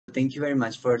Thank you very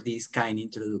much for this kind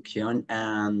introduction.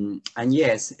 And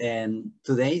yes,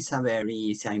 today is a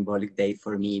very symbolic day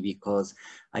for me because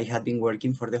I had been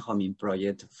working for the Homing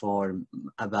Project for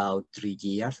about 3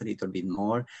 years, a little bit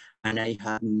more, and I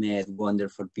have met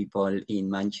wonderful people in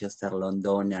Manchester,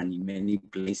 London, and in many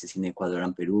places in Ecuador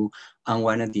and Peru. And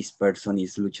one of these persons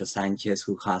is Lucho Sanchez,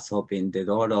 who has opened the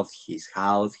door of his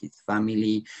house, his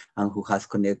family, and who has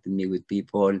connected me with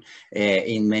people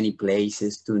in many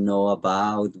places to know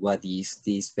about what is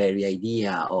this very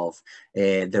idea of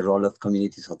the role of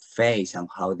communities of faith and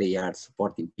how they are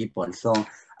supporting people. So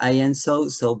I am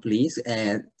so pleased.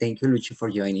 Thank you, Lucio,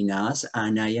 for joining us.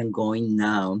 And I am going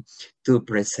now to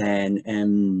present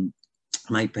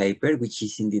my paper, which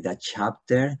is indeed a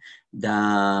chapter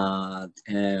that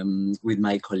with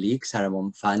my colleague, Sarah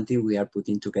Bonfanti, we are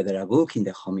putting together a book in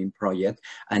the Homing Project.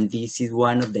 And this is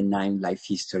one of the 9 life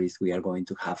histories we are going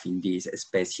to have in this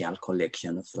special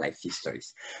collection of life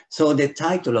histories. So the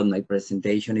title of my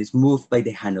presentation is Moved by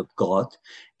the Hand of God,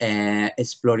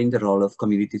 exploring the role of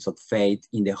communities of faith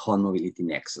in the home mobility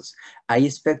nexus. I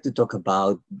expect to talk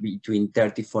about between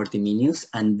 30-40 minutes,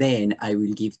 and then I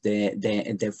will give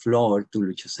the floor to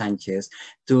Lucho Sanchez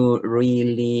to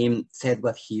really said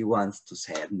what he wants to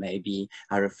say, maybe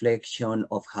a reflection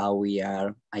of how we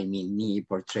are, me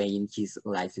portraying his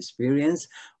life experience,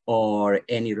 or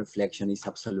any reflection is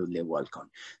absolutely welcome.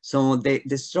 So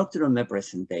the structure of my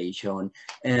presentation,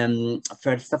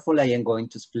 first of all, I am going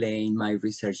to explain my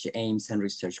research aims and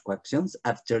research questions.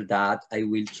 After that, I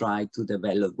will try to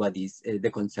develop what is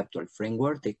the conceptual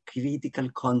framework, the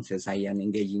critical concepts I am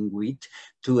engaging with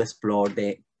to explore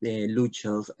the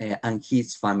Lucho's and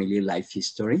his family life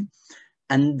history.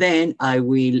 And then I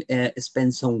will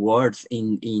spend some words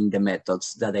in the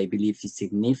methods that I believe is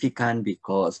significant,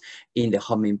 because in the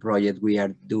Homing Project, we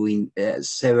are doing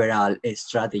several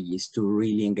strategies to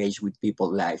really engage with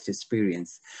people's life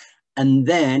experience. And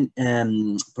then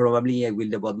probably I will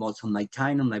devote most of my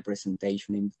time on my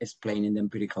presentation in explaining the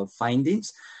empirical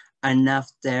findings. And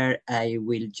after, I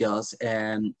will just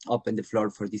open the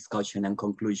floor for discussion and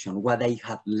conclusion, what I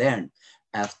have learned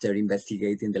after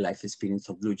investigating the life experience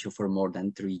of Lucho for more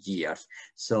than 3 years.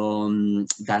 So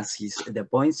that is the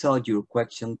point. So your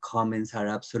question, comments are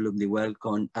absolutely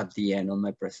welcome at the end of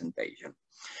my presentation.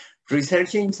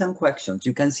 Research aims and questions,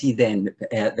 you can see then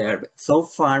there. So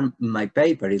far, my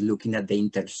paper is looking at the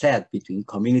intersect between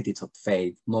communities of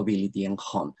faith, mobility, and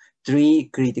home, 3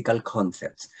 critical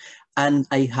concepts. And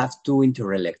I have 2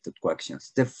 interrelated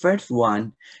questions. The first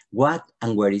one, what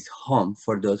and where is home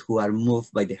for those who are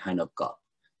moved by the hand of God?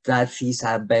 That is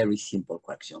a very simple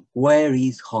question. Where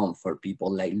is home for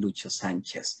people like Lucho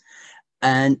Sanchez?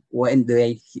 And when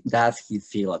does he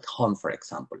feel at home, for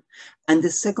example? And the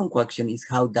second question is,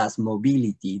 how does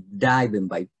mobility driven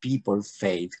by people's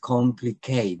faith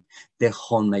complicate the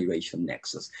home migration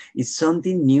nexus? It's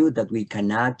something new that we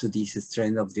can add to this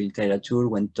strand of the literature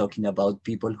when talking about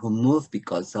people who move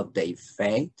because of their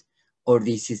faith, or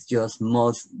this is just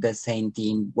most the same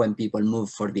thing when people move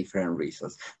for different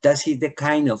reasons? That is the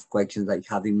kind of questions I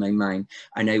have in my mind,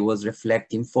 and I was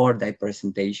reflecting for the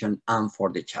presentation and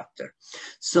for the chapter.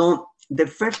 So the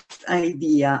first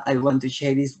idea I want to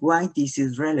share is why this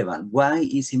is relevant. Why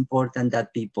it's important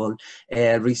that people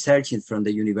researching from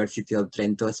the University of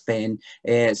Trento spend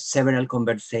several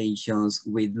conversations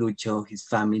with Lucho, his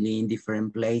family in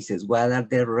different places. What are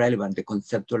the relevant, the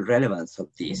conceptual relevance of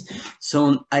this?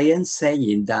 So I am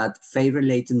saying that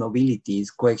faith-related mobilities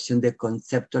question the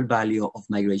conceptual value of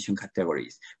migration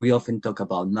categories. We often talk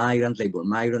about migrants, labor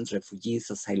migrants, refugees,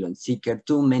 asylum seekers,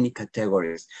 too many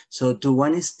categories. So to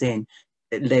one extent,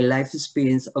 the life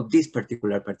experience of this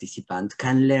particular participant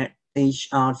can teach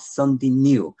us something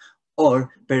new,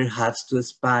 or perhaps to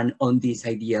expand on these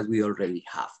ideas we already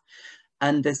have.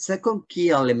 And the second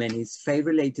key element is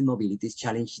faith-related mobilities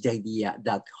challenge the idea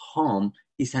that home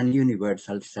is a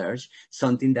universal search,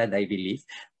 something that I believe,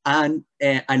 and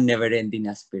a never-ending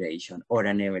aspiration or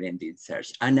a never-ending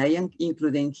search. And I am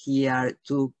including here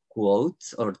 2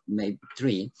 quotes, or maybe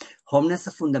 3. Home as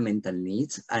a Fundamental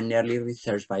Needs, an early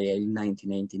research by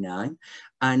 1999,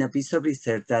 and a piece of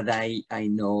research that I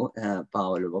know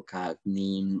Paolo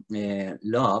Boccagni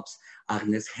loves,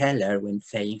 Agnes Heller, when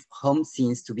saying home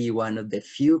seems to be one of the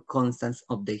few constants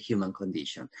of the human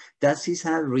condition. That is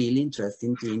a really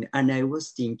interesting thing, and I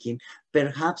was thinking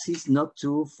perhaps it's not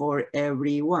true for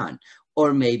everyone,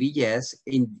 or maybe yes,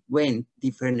 when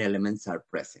different elements are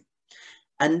present.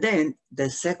 And then the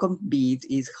second bit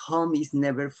is home is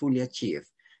never fully achieved.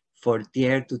 For the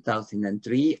year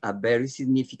 2003, a very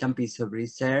significant piece of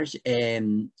research.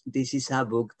 And this is a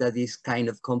book that is kind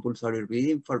of compulsory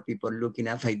reading for people looking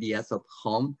at ideas of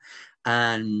home.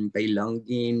 and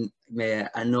belonging,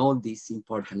 and all these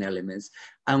important elements.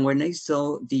 And when I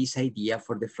saw this idea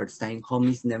for the first time, home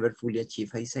is never fully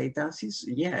achieved, I say, that is,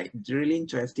 yeah, it's really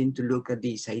interesting to look at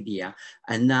this idea.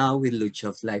 And now with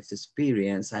Lucho's life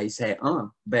experience, I say,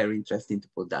 oh, very interesting to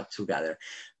put that together.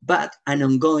 But an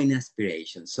ongoing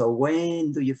aspiration. So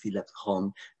when do you feel at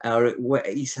home? Or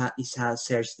is a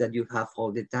search that you have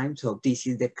all the time? So this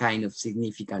is the kind of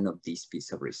significance of this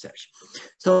piece of research.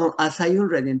 So as I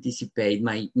already anticipate,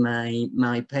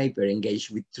 my paper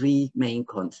engaged with three main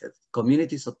concepts: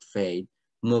 communities of faith,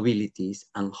 mobilities,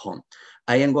 and home.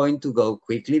 I am going to go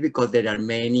quickly because there are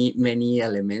many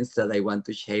elements that I want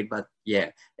to share, but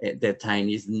yeah, the time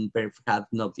is perhaps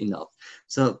not enough.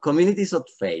 So communities of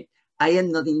faith. I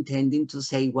am not intending to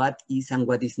say what is and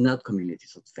what is not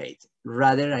communities of faith.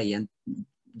 Rather, I am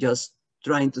just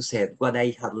trying to say what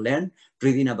I have learned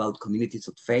reading about communities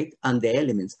of faith and the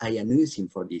elements I am using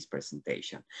for this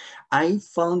presentation. I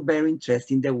found very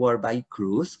interesting the work by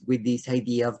Cruz with this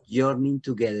idea of journeying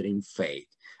together in faith.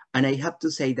 And I have to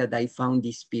say that I found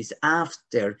this piece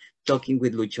after talking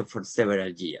with Lucho for several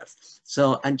years.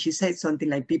 So, and she said something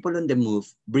like, people on the move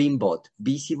bring both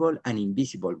visible and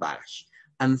invisible baggage.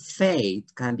 And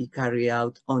faith can be carried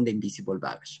out on the invisible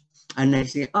baggage. And I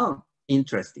say, oh,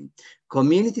 interesting.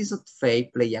 Communities of faith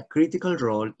play a critical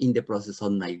role in the process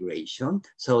of migration.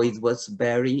 So it was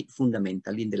very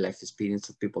fundamental in the life experience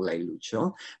of people like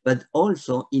Lucho, but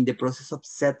also in the process of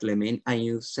settlement. I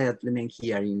use settlement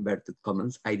here in inverted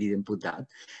commas. I didn't put that.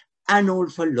 And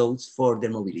also allows for the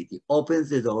mobility, opens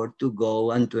the door to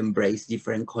go and to embrace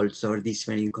different cultures,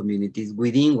 different communities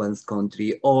within one's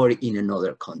country or in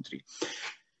another country.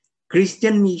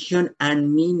 Christian mission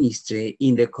and ministry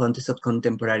in the context of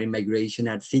contemporary migration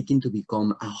are seeking to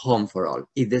become a home for all.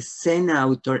 It's the same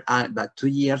author, but 2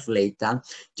 years later,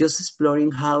 just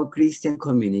exploring how Christian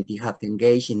community have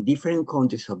engaged in different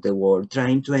countries of the world,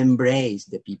 trying to embrace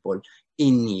the people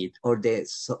in need or the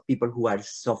people who are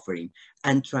suffering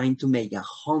and trying to make a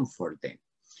home for them.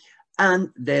 And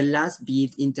the last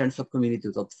bit in terms of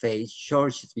communities of faith,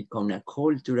 church has become a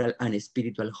cultural and a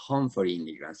spiritual home for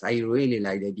immigrants. I really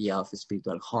like the idea of a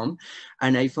spiritual home.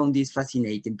 And I found this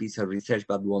fascinating piece of research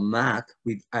by Womack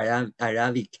with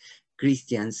Arabic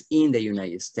Christians in the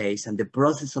United States and the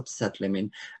process of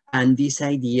settlement and this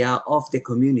idea of the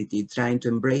community trying to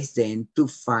embrace them to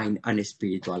find a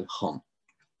spiritual home.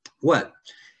 Well,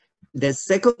 the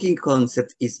second key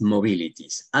concept is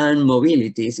mobilities, and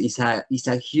mobilities is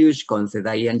a huge concept.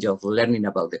 I am just learning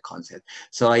about the concept,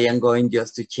 so I am going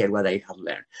just to share what I have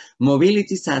learned.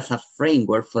 Mobilities as a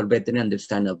framework for better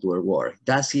understand outdoor work.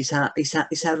 That is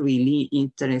a really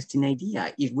interesting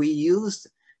idea. If we use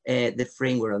the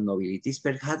framework of mobilities,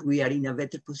 perhaps we are in a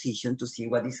better position to see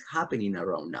what is happening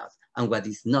around us and what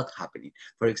is not happening.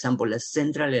 For example, a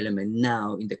central element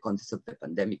now in the context of the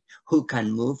pandemic, who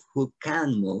can move, who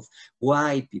can move,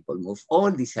 why people move,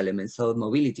 all these elements of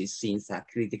mobility seems a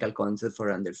critical concept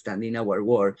for understanding our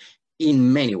world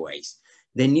in many ways.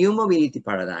 The new mobility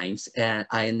paradigms, and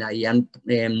I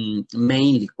am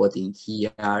mainly quoting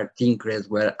here Tim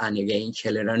Creswell and again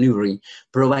Scheller and Uri,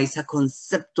 provides a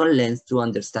conceptual lens to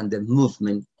understand the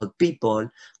movement of people,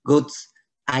 goods,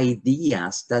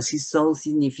 ideas. That is so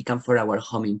significant for our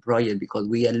homing project because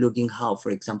we are looking how, for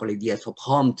example, ideas of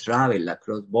home travel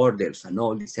across borders and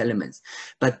all these elements.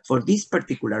 But for this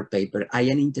particular paper, I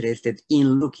am interested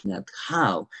in looking at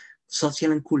how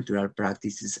social and cultural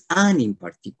practices, and in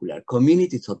particular,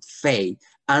 communities of faith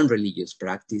and religious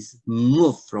practice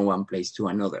move from one place to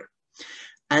another.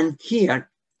 And here,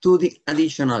 two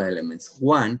additional elements.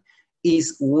 One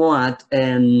is what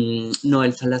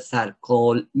Noel Salazar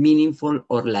called meaningful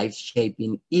or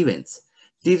life-shaping events.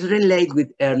 This relates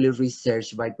with early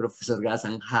research by Professor Gas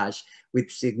and Hash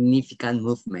with significant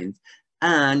movements.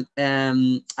 And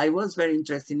I was very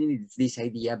interested in this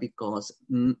idea because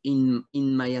in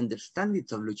my understanding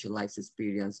of Lucho life's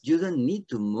experience, you don't need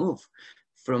to move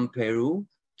from Peru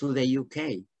to the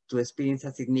UK to experience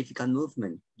a significant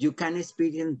movement. You can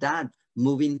experience that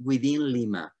moving within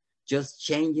Lima, just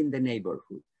changing the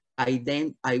neighborhood. I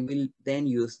will then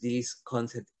use this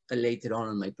concept later on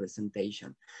in my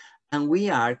presentation. And we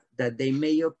are that they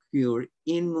may occur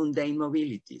in mundane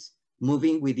mobilities,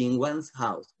 moving within one's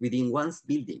house, within one's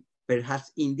building.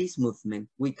 Perhaps in this movement,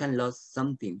 we can lose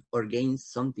something or gain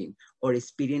something or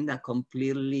experience a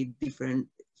completely different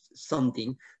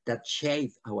something that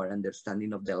shapes our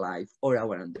understanding of the life or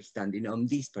our understanding on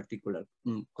this particular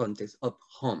context of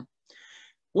home.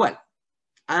 Well,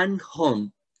 and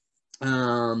home,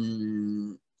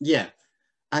 yeah.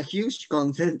 a huge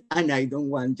concept, and I don't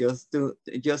want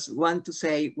just want to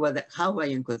say how I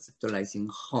am conceptualizing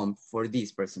home for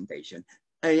this presentation.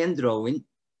 I am drawing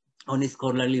on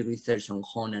scholarly research on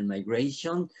home and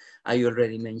migration. I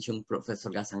already mentioned Professor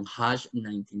Gassan Hash,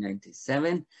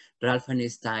 1997. Ralph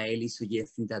and Style is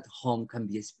suggesting that home can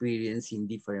be experienced in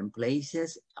different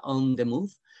places on the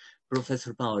move.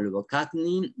 Professor Paolo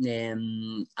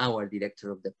Boccagni, our director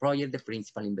of the project, the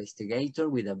principal investigator,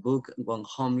 with a book on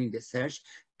home research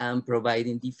and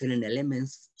providing different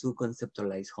elements to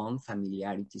conceptualize home,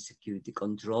 familiarity, security,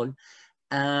 control,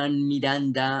 and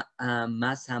Miranda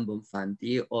Massa and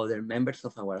Bonfanti, other members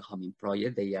of our homing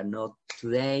project. They are not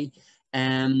today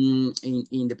in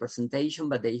the presentation,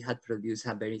 but they had produced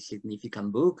a very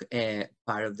significant book,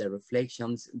 part of the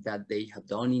reflections that they have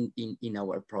done in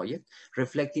our project,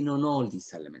 reflecting on all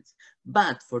these elements.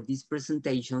 But for these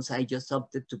presentations, I just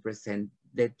opted to present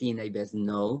the thing I best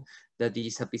know, that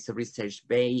is a piece of research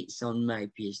based on my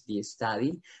PhD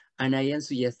study. And I am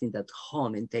suggesting that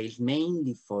home entails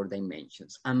mainly 4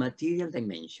 dimensions. A material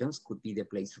dimensions could be the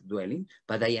place of dwelling,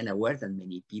 but I am aware that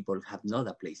many people have not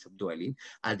a place of dwelling.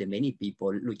 And the many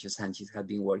people, Lucio Sanchez have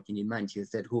been working in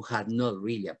Manchester, who had not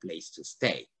really a place to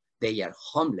stay. They are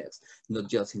homeless, not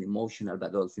just in emotional,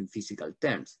 but also in physical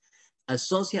terms. A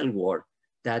social work,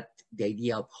 that the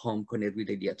idea of home connect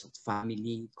with ideas of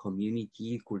family,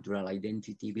 community, cultural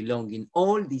identity, belonging.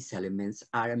 All these elements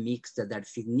are a mix that are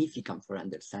significant for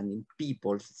understanding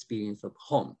people's experience of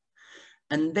home.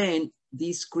 And then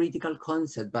this critical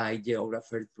concept by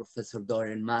geographer Professor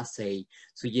Doreen Massey,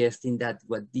 suggesting that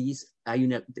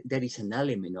there is an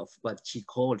element of what she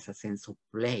calls a sense of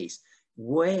place.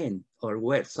 Where do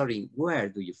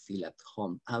you feel at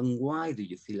home, and why do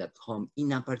you feel at home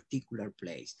in a particular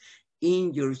place?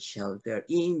 In your shelter,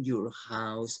 in your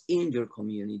house, in your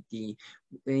community,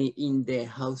 in the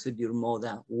house of your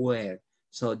mother, where?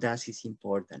 So that is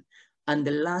important. And the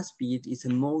last bit is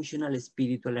emotional,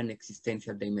 spiritual, and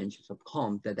existential dimensions of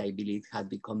home that I believe have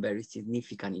become very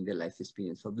significant in the life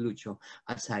experience of Lucio,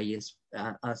 as I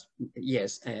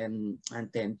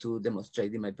intend to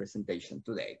demonstrate in my presentation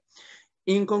today.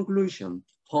 In conclusion,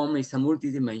 home is a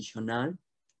multidimensional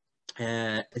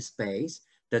space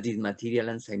that is material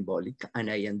and symbolic, and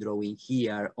I am drawing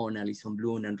here on Alison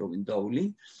Bloom and Robin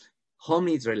Dowley. Home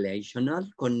is relational,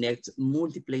 connects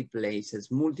multiple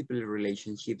places, multiple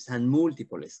relationships, and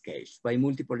multiple scales. By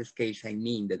multiple scales, I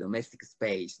mean the domestic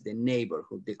space, the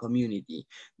neighborhood, the community,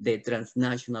 the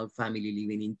transnational family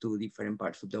living in 2 different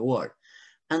parts of the world.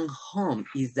 And home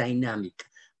is dynamic.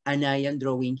 And I am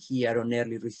drawing here on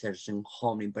early research on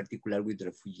home, in particular with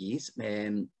refugees.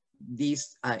 I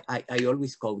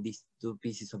always call these 2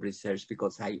 pieces of research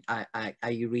because I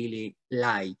really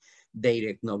like their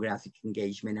ethnographic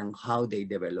engagement and how they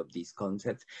develop these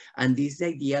concepts. And this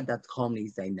idea that home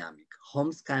is dynamic.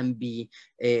 Homes can be,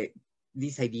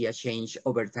 this idea change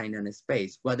over time and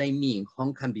space. What I mean,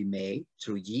 home can be made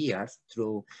through years,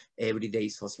 through everyday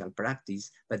social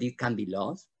practice, but it can be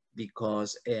lost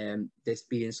because the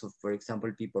experience of, for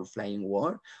example, people flying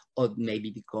war, or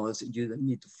maybe because you don't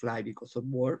need to fly because of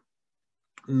war.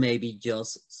 Maybe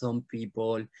just some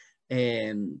people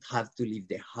have to leave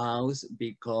the house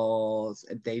because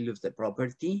they lose the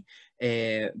property,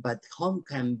 but home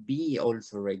can be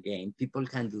also regained. People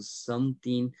can do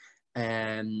something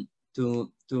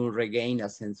to regain a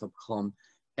sense of home.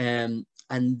 And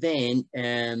then,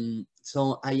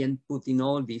 so I am putting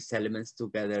all these elements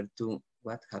together to,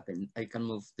 what happened? I can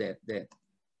move the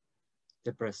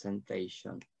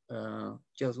presentation.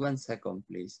 Just 1 second,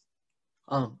 please.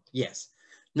 Oh, yes.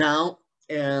 Now,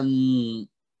 time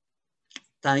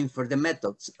for the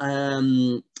methods.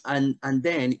 And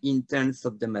then in terms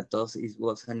of the methods, it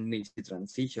was an easy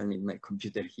transition in my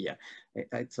computer here.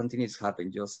 Something is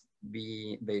happening, just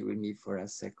bear with me for a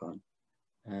second.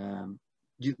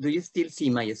 Do you still see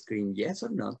my screen, yes or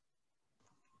no?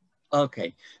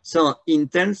 Okay, so in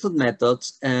terms of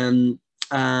methods, yes,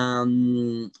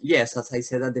 as I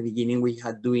said at the beginning, we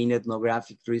had doing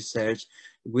ethnographic research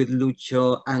with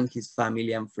Lucio and his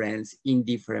family and friends in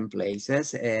different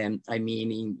places. I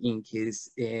mean, in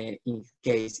his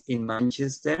case in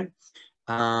Manchester,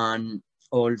 and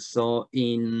also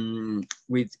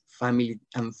with family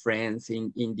and friends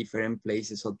in different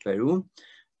places of Peru.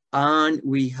 And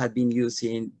we have been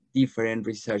using different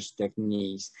research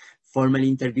techniques. Formal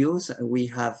interviews, we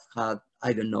have had,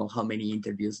 I don't know how many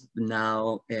interviews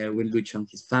now with Lucio and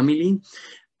his family.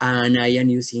 And I am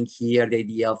using here the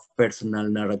idea of personal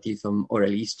narrative and oral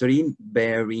history,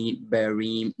 very,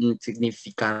 very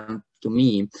significant to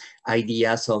me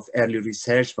ideas of early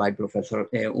research by Professor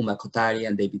Uma Kotari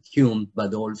and David Hume,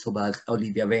 but also by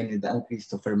Olivia Bennett and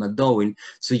Christopher McDowell,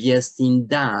 suggesting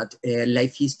that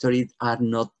life histories are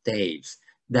not tales.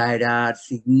 There are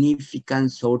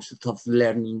significant sources of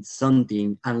learning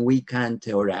something, and we can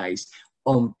theorize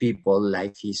on people's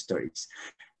life histories.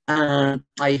 And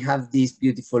I have this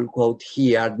beautiful quote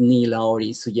here, Neil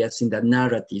Lowry, suggesting that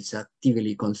narratives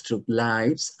actively construct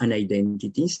lives and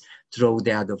identities through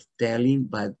the act of telling,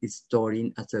 but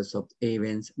storing a set of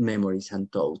events, memories, and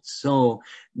thoughts. So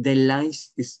the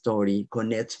life story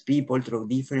connects people through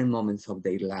different moments of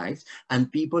their lives,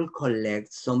 and people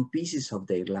collect some pieces of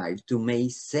their life to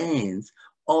make sense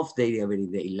of their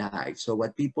everyday life. So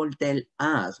what people tell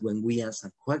us when we ask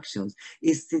questions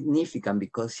is significant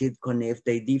because it connects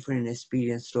their different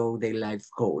experience through their life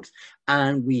course.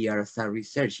 And we as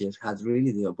researchers have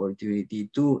really the opportunity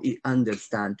to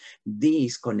understand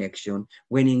this connection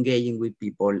when engaging with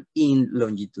people in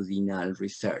longitudinal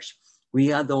research.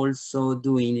 We are also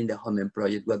doing in the Home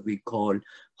project what we call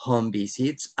home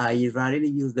visits. I rarely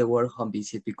use the word home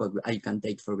visit because I can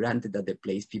take for granted that the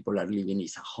place people are living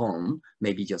is a home,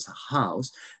 maybe just a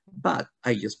house, but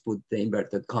I just put the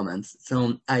inverted commas.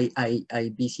 So I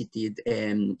visited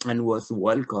and was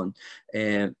welcomed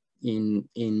in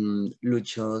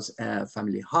Lucho's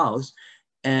family house.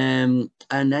 And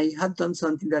I had done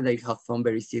something that I have found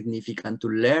very significant to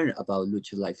learn about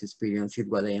Lucho's life experience, is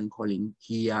what I am calling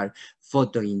here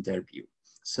photo interview.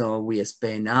 So we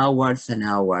spent hours and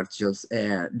hours just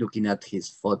looking at his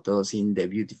photos in the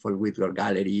beautiful Whitworth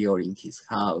Gallery or in his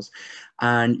house,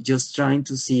 and just trying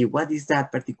to see what is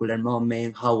that particular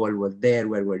moment, how old was there,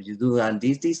 where were you doing, and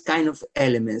these kind of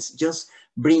elements, just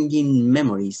bringing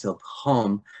memories of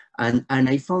home. And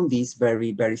I found this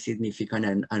very, very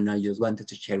significant, and I just wanted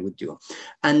to share with you.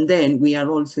 And then we are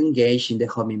also engaged in the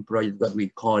Homing project, what we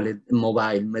call it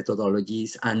mobile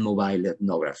methodologies and mobile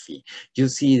ethnography. You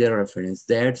see the reference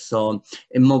there. So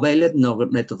in mobile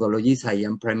methodologies, I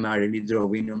am primarily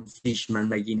drawing on Fishman,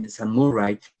 McGuinness, and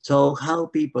Murray. So how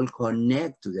people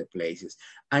connect to the places.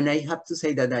 And I have to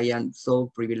say that I am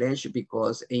so privileged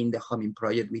because in the Homing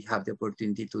project, we have the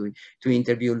opportunity to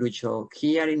interview Lucho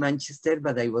here in Manchester,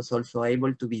 but I was also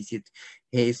able to visit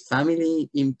his family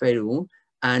in Peru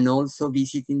and also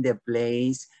visiting the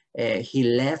place he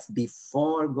left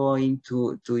before going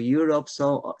to Europe.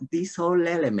 So these whole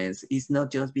elements is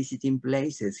not just visiting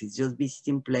places, it's just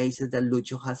visiting places that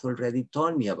Lucho has already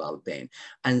told me about them.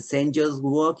 And then just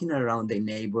walking around the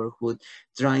neighborhood,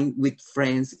 trying with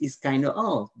friends is kind of,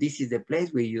 oh, this is the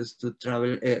place we used to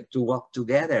travel, to walk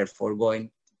together for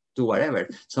going to whatever.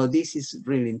 So this is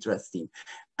really interesting.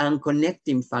 And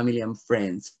connecting family and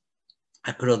friends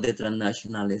across the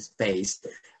transnational space.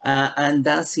 And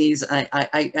that is,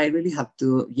 I really have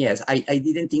to, yes, I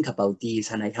didn't think about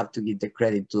this, and I have to give the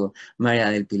credit to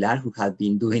Maria del Pilar, who had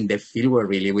been doing the fieldwork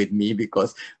really with me,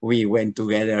 because we went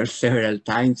together several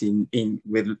times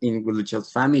with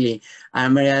Lucho's family.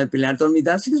 And Maria del Pilar told me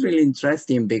that is really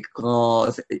interesting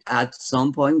because at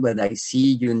some point when I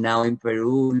see you now in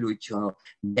Peru, Lucho,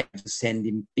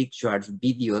 sending pictures,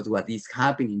 videos, what is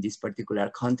happening in this particular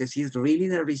context is really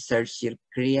the research here,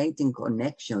 creating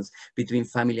connections between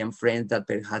family and friends that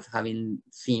perhaps haven't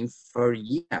seen for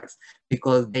years,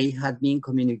 because they had been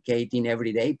communicating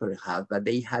every day perhaps, but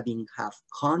they hadn't have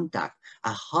contact,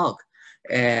 a hug.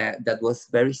 That was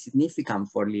very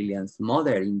significant for Lilian's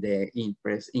mother in the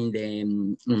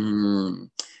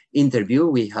interview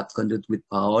we had conducted with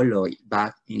Paolo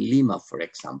back in Lima, for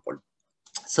example.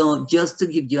 So just to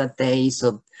give you a taste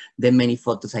of the many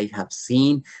photos I have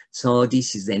seen. So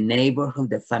this is the neighborhood,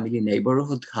 the family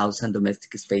neighborhood, house and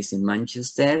domestic space in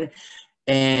Manchester.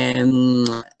 And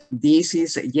this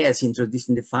is, yes,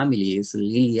 introducing the family is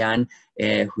Lilian,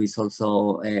 who is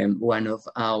also one of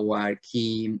our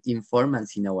key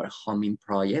informants in our homing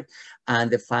project.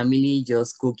 And the family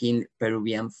just cooking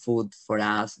Peruvian food for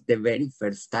us the very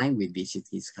first time we visit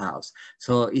his house.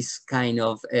 So it's kind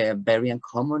of very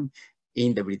uncommon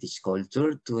in the British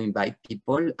culture to invite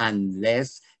people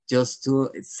unless just to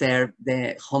serve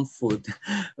the home food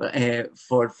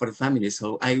for family.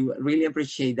 So I really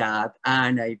appreciate that,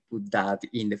 and I put that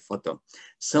in the photo.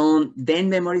 So then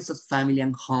memories of family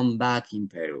and home back in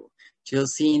Peru.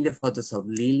 Just seeing the photos of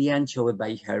Lilian showed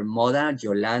by her mother,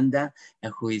 Yolanda,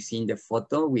 who is in the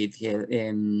photo with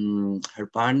her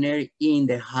partner in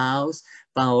the house.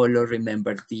 Paolo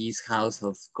remembered this house,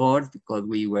 of course, because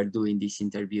we were doing this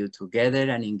interview together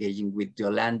and engaging with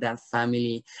Yolanda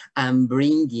family and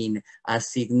bringing a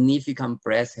significant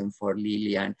present for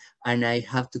Lilian And I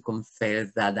have to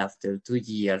confess that after 2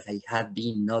 years, I had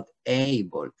been not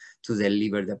able to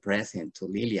deliver the present to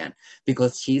Lilian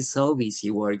because she's so busy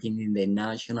working in the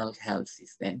national health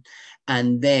system.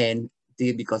 And then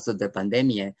because of the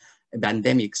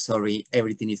pandemic, sorry,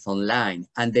 everything is online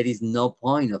and there is no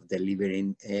point of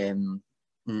delivering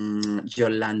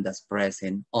Yolanda's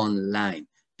present online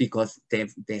because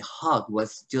the hug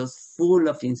was just full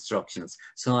of instructions.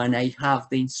 So, and I have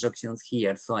the instructions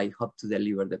here, so I hope to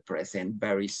deliver the present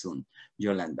very soon,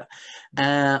 Yolanda.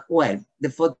 Well,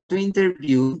 the photo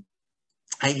interview,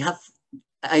 I have,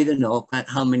 I don't know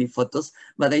how many photos,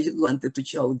 but I just wanted to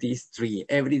show these three,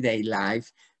 everyday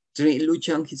life.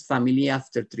 Lucio and his family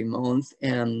after 3 months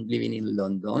living in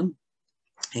London,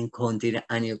 encountered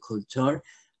a new culture,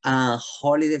 a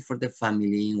holiday for the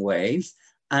family in Wales,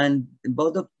 and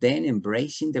both of them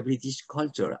embracing the British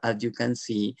culture, as you can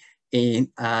see in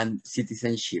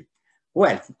citizenship.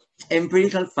 Well,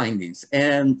 empirical findings.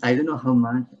 I don't know how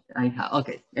much I have.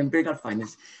 Okay, empirical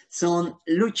findings. So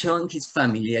Lucho and his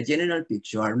family, a general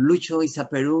picture. Lucho is a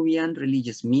Peruvian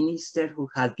religious minister who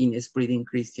had been spreading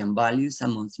Christian values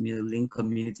amongst Muslim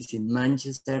communities in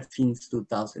Manchester since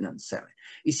 2007.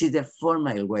 This is the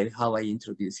formal way how I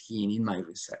introduce him in my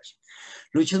research.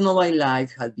 Lucho's mobile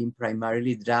life has been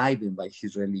primarily driven by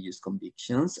his religious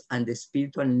convictions and the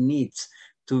spiritual needs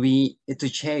to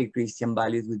share Christian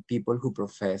values with people who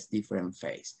profess different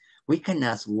faiths. We can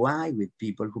ask why with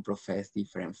people who profess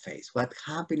different faiths. What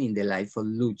happened in the life of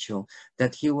Lucho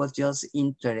that he was just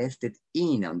interested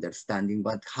in understanding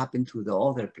what happened to the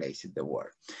other places in the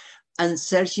world. And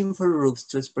searching for routes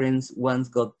to experience one's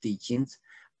God teachings.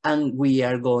 And we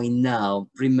are going now,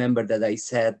 remember that I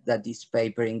said that this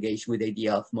paper engaged with the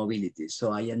idea of mobility.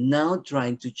 So I am now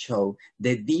trying to show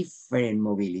the different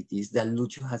mobilities that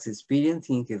Lucho has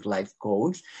experienced in his life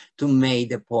course to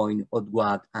make the point of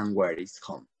what and where is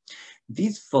home.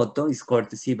 This photo is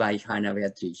courtesy by Hannah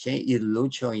Beatrice. It's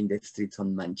Lucho in the streets of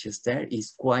Manchester.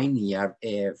 It's quite near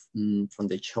from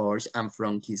the church and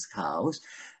from his house.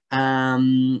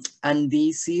 And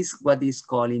this is what is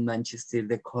called in Manchester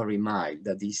the Corrie Mile,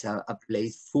 that is a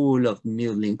place full of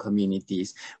Muslim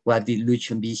communities, what the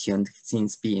Lucho envisioned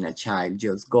since being a child,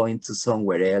 just going to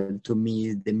somewhere else to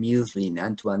meet the Muslim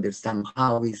and to understand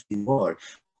how is the world,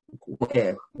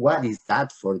 what is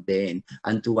that for them,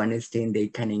 and to one extent they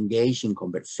can engage in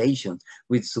conversations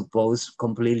with supposed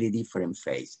completely different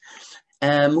faiths.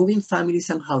 Moving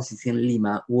families and houses in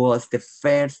Lima was the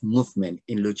first movement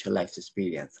in Lucho life's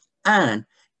experience. And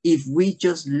if we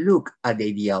just look at the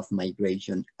idea of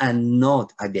migration and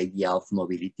not at the idea of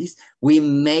mobilities, we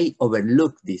may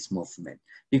overlook this movement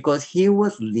because he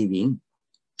was living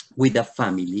with a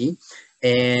family.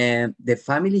 The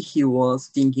family he was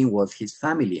thinking was his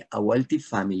family, a wealthy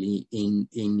family in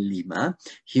Lima.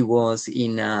 He was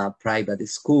in a private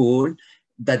school.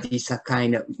 That is a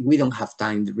kind of, we don't have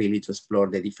time really to explore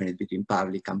the difference between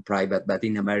public and private, but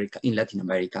in America, in Latin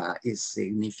America is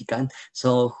significant.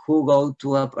 So who go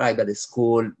to a private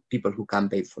school, people who can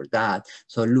pay for that.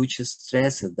 So Lucho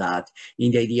stressed that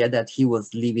in the idea that he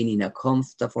was living in a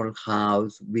comfortable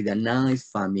house with a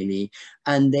nice family,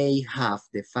 and they have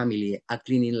the family, a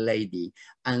cleaning lady,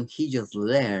 and he just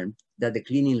learned that the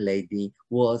cleaning lady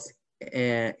was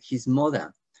his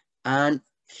mother. And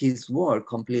his work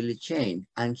completely changed,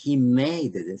 and he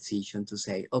made the decision to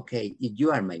say, okay, if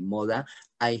you are my mother,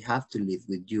 I have to live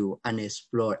with you and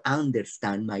explore,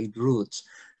 understand my roots.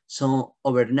 So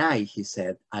overnight, he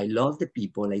said, I love the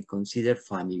people I consider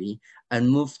family and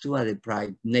moved to a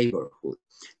deprived neighborhood.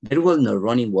 There was no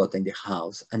running water in the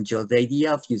house, and just the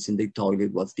idea of using the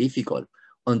toilet was difficult.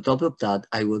 On top of that,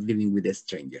 I was living with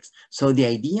strangers. So the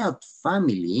idea of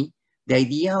family, the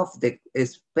idea of the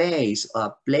space,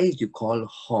 a place you call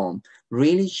home,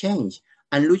 really changed.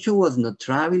 And Lucho was not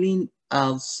traveling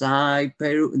outside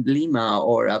Lima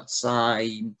or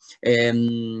outside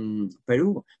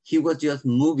Peru. He was just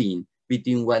moving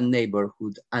between one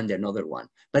neighborhood and another one.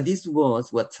 But this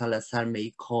was what Salazar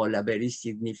may call a very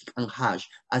significant hash,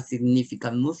 a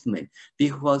significant movement,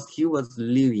 because he was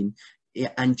living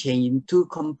and changing two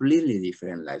completely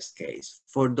different lifescapes.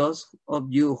 For those of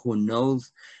you who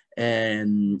knows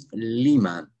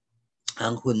Lima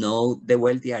and who know the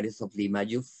wealthy areas of Lima,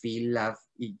 you feel like,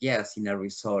 yes, in a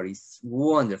resort, it's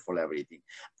wonderful, everything.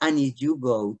 And if you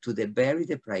go to the very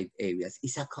deprived areas,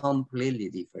 it's a completely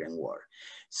different world.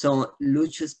 So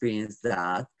Lucho experienced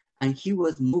that, and he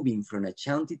was moving from a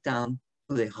shanty town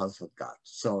to the house of God.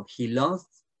 So he lost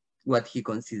what he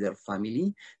considered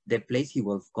family, the place he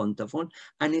was comfortable,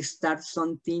 and start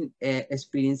something,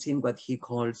 experiencing what he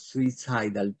called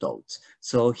suicidal thoughts.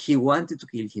 So he wanted to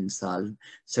kill himself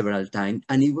several times,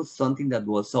 and it was something that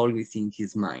was always in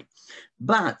his mind.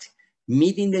 But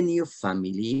meeting the new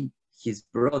family, his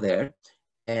brother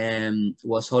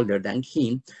was older than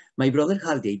him, my brother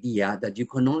had the idea that you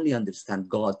can only understand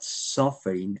God's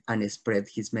suffering and spread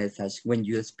his message when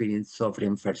you experience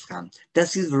suffering firsthand.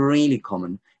 That is really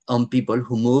common on people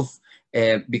who move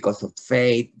because of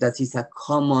faith. That is a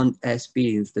common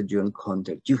experience that you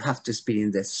encounter. You have to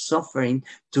experience the suffering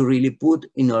to really put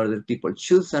in order people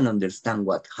choose and understand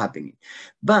what's happening.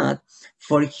 But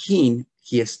for him,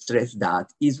 he stressed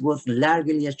that it was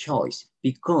largely a choice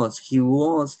because he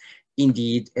was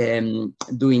indeed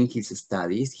doing his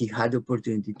studies. He had the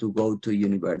opportunity to go to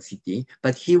university,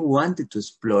 but he wanted to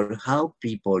explore how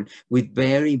people with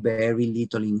very, very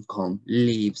little income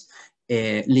live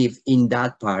in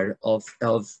that part of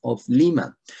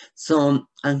Lima. So,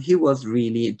 and he was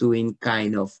really doing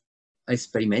kind of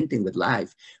experimenting with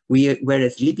life. We were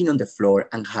sleeping on the floor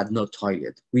and had no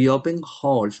toilet. We opened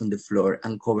holes on the floor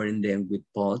and covering them with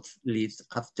pots, leaves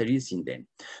after using them.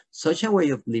 Such a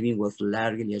way of living was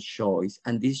largely a choice,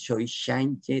 and this choice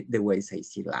changed the ways I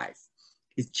see life.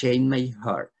 It changed my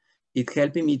heart. It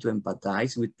helped me to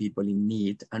empathize with people in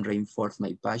need and reinforce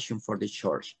my passion for the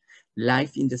church.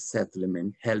 Life in the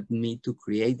settlement helped me to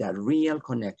create a real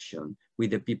connection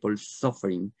with the people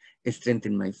suffering,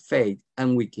 strengthened my faith,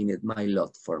 and weakened my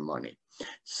love for money.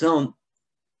 So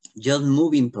just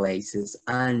moving places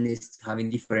and having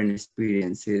different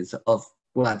experiences of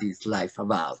what is life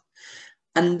about.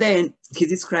 And then he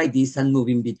described this and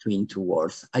moving between two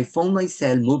worlds. I found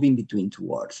myself moving between two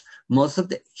worlds.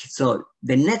 So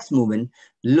the next movement,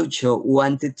 Lucho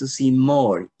wanted to see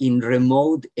more in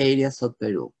remote areas of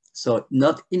Peru. So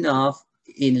not enough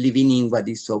in living in what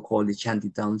is so-called the shanty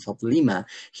towns of Lima.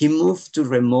 He moved to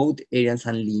remote areas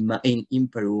in Lima, in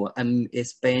Peru, and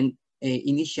spent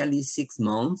initially 6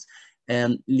 months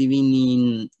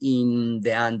living in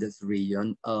the Andes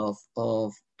region of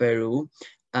Peru,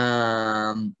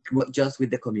 just with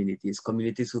the communities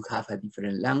who have a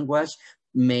different language,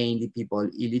 mainly people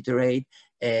illiterate,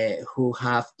 who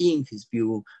have, in his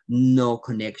view, no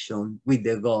connection with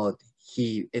the God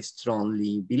he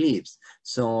strongly believes.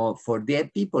 So for the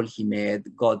people he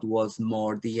met, God was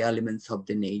more the elements of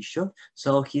the nature.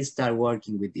 So he started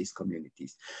working with these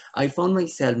communities. I found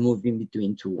myself moving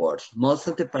between two worlds. Most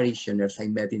of the parishioners I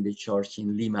met in the church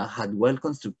in Lima had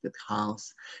well-constructed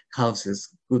houses,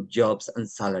 good jobs and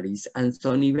salaries, and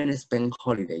some even spent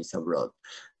holidays abroad.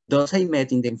 Those I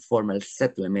met in the informal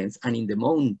settlements and in the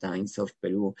mountains of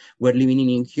Peru were living in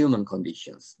inhuman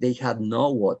conditions. They had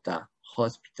no water,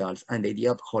 hospitals, and the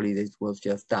idea of holidays was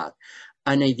just that,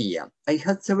 an idea. I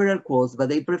had several quotes,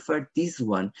 but I preferred this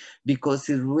one because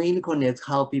it really connects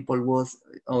how people was,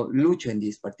 Lucho in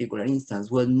this particular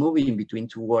instance, was moving between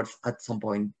two worlds at some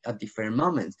point at different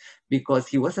moments, because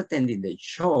he was attending the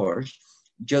church,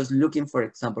 just looking, for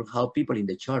example, how people in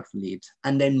the church lived,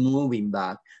 and then moving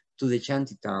back to the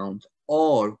shanty towns,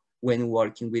 or when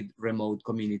working with remote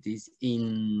communities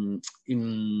in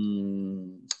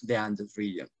the Andes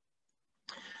region.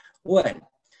 Well,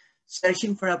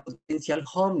 searching for a potential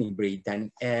home in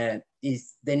Britain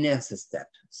is the next step.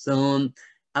 So,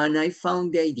 and I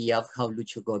found the idea of how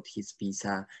Lucho got his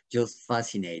visa just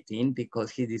fascinating,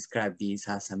 because he described this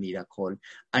as a miracle,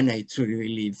 and I truly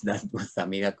believe that was a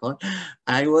miracle.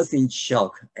 I was in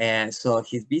shock. So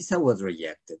his visa was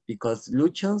rejected because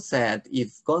Lucho said,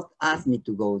 if God asked me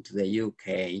to go to the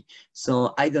UK,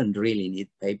 so I don't really need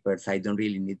papers, I don't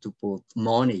really need to put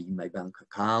money in my bank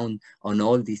account on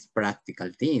all these practical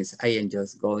things. I am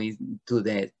just going to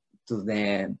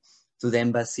the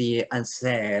embassy and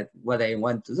said what I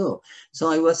want to do. So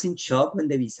I was in shock when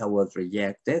the visa was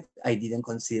rejected. I didn't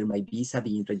consider my visa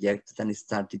being rejected and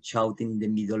started shouting in the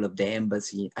middle of the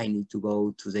embassy, I need to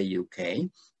go to the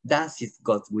UK. That's it,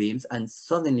 God's will, and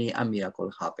suddenly a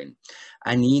miracle happened.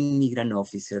 An immigrant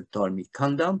officer told me,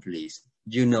 calm down, please.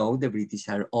 You know, the British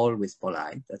are always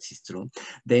polite, that is true.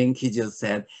 Then he just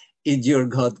said, if your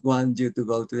God wants you to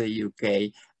go to the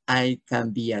UK, I can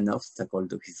be an obstacle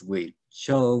to his will.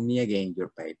 Show me again your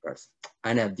papers.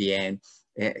 And at the end,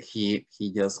 he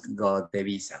just got the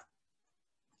visa.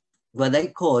 What I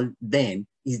call then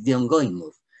is the ongoing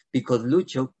move, because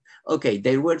Lucho, okay,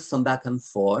 there were some back and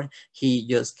forth. He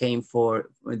just came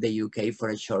for the UK for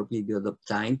a short period of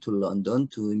time to London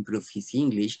to improve his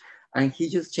English. And he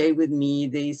just shared with me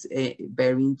this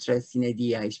very interesting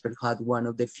idea. It's perhaps one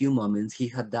of the few moments he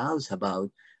had doubts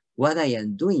about what I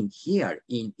am doing here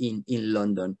in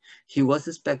London. He was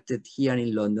expected here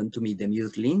in London to meet the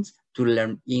Muslims, to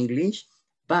learn English,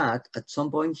 but at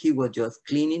some point he was just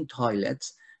cleaning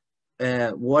toilets,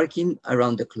 working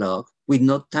around the clock with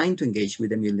no time to engage with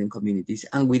the Muslim communities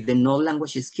and with the no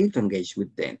language skill to engage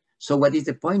with them. So what is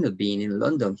the point of being in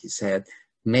London, he said.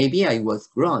 Maybe I was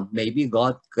wrong. Maybe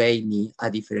God gave me a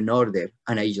different order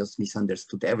and I just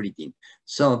misunderstood everything.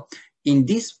 So in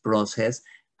this process,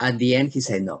 at the end, he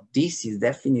said, no, this is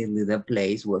definitely the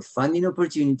place where funding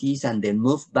opportunities, and then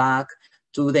move back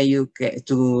to the UK,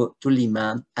 to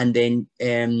Lima, and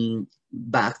then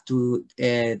back to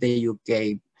the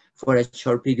UK for a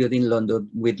short period in London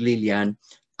with Lillian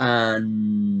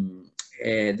and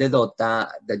the daughter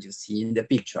that you see in the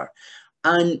picture.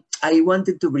 And I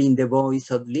wanted to bring the voice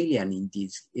of Lillian in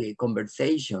this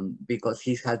conversation because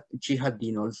she had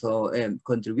been also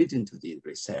contributing to this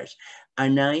research.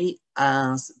 And I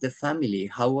asked the family,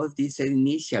 how was this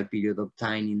initial period of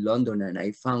time in London? And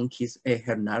I found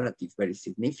her narrative very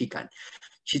significant.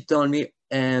 She told me,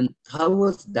 how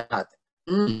was that?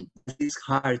 That is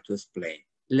hard to explain.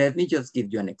 Let me just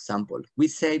give you an example. We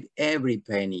saved every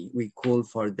penny we could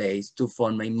for days to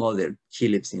phone my mother. She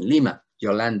lives in Lima.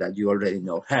 Yolanda, you already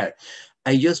know her.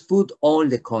 I just put all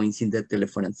the coins in the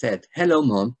telephone and said, hello,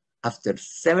 Mom. After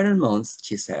several months,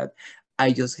 she said,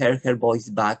 I just heard her voice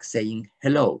back saying,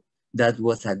 hello. That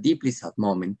was a deeply sad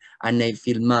moment, and I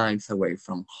feel miles away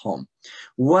from home.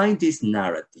 Why this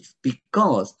narrative?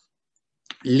 Because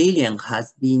Lillian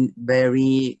has been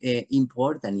very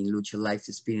important in Lucho's life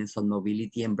experience on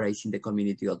mobility, embracing the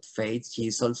community of faith. She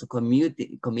is also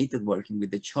committed working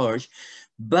with the church,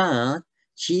 but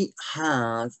she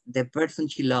has the person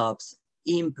she loves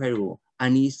in Peru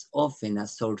and is often a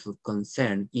source of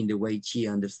concern in the way she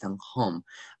understands home.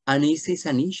 And this is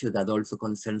an issue that also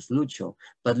concerns Lucho,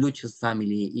 but Lucho's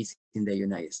family is in the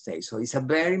United States. So it's a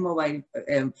very mobile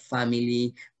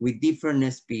family with different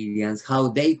experience, how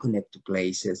they connect to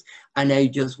places. And I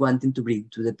just wanted to bring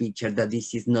to the picture that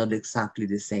this is not exactly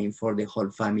the same for the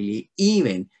whole family,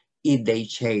 even if they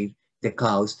share the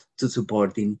cause to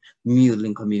supporting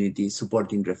Muslim communities,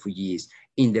 supporting refugees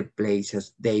in the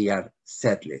places they are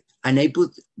settled. And I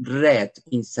put red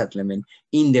in settlement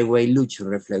in the way Lucho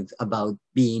reflects about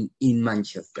being in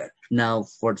Manchester now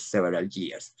for several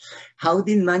years. How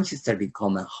did Manchester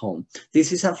become a home?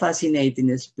 This is a fascinating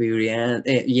experience,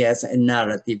 yes, a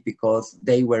narrative, because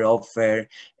they were offered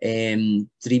 3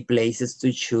 places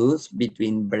to choose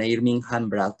between Birmingham,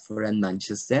 Bradford, and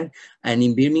Manchester. And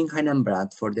in Birmingham and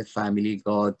Bradford, the family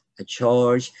got a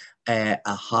church,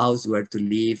 a house where to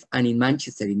live. And in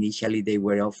Manchester, initially, they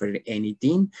were offered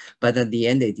anything, but at the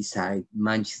end, they decided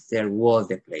Manchester was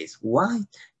the place. Why?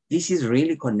 This is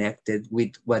really connected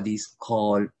with what is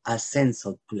called a sense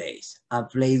of place, a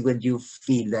place where you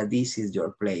feel that this is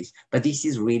your place, but this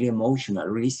is really emotional,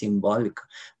 really symbolic.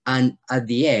 And at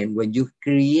the end, when you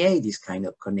create this kind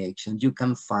of connection, you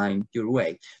can find your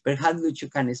way. Perhaps you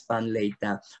can expand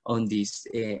later on this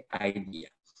idea.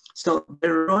 So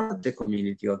the role of the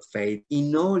community of faith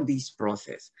in all this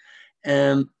process,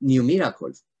 new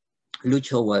miracles.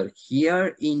 Lucho were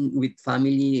here with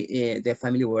family, the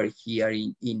family were here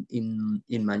in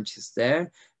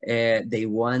Manchester. They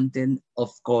wanted,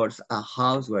 of course, a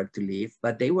house where to live,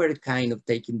 but they were kind of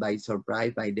taken by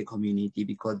surprise by the community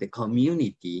because the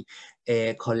community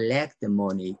collect the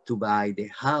money to buy the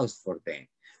house for them.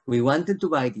 We wanted to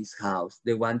buy this house,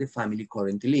 the one the family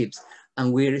currently lives,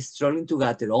 and we're struggling to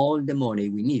gather all the money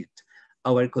we need.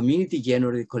 Our community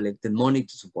generally collected money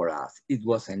to support us. It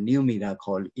was a new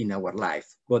miracle in our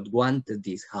life. God wanted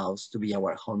this house to be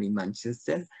our home in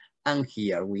Manchester, and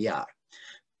here we are.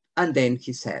 And then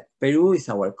he said, Peru is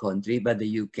our country, but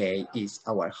the UK is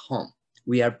our home.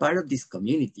 We are part of this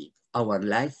community. Our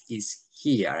life is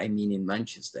here, I mean in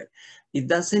Manchester. It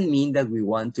doesn't mean that we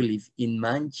want to live in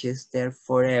Manchester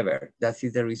forever. That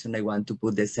is the reason I want to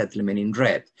put the settlement in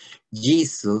red.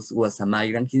 Jesus was a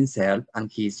migrant himself,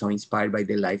 and he is so inspired by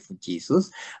the life of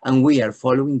Jesus, and we are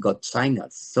following God's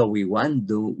signals. So we want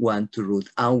to root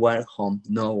our home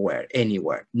nowhere,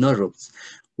 anywhere, no roots.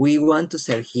 We want to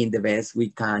serve him the best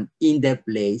we can in the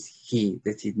place he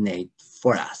designated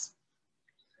for us.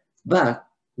 But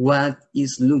what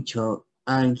is Lucho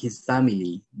and his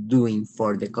family doing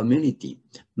for the community?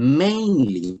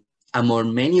 Mainly,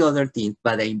 among many other things,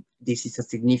 but this is a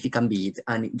significant bit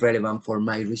and relevant for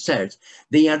my research,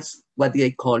 they are what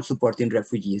they call supporting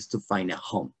refugees to find a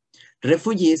home.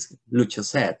 Refugees, Lucho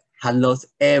said, had lost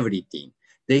everything.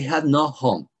 They had no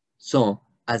home. So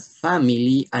as a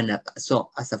family and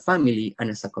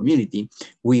as a community,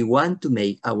 we want to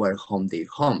make our home their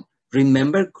home.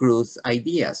 Remember Cruz's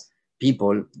ideas.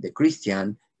 people, the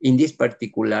Christian, in this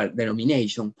particular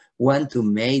denomination, want to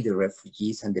make the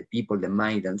refugees and the people, the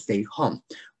migrants, their home.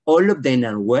 All of them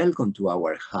are welcome to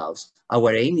our house.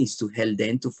 Our aim is to help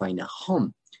them to find a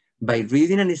home. By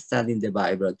reading and studying the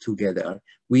Bible together,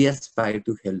 we aspire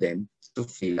to help them to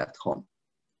feel at home.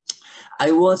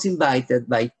 I was invited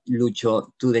by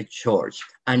Lucho to the church,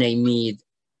 and I meet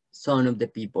some of the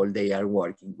people they are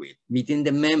working with, meeting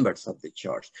the members of the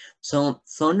church. So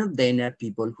some of them are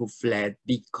people who fled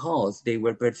because they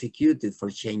were persecuted for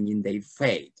changing their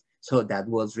faith. So that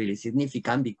was really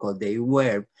significant because they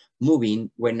were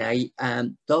moving. When I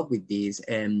talked with these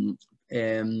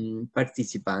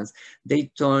participants, they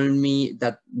told me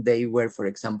that they were, for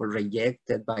example,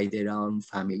 rejected by their own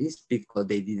families because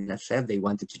they didn't accept, they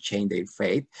wanted to change their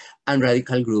faith, and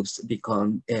radical groups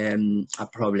become a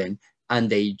problem, and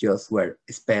they just were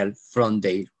expelled from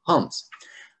their homes.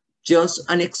 Just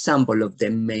an example of the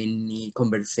many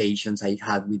conversations I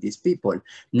had with these people.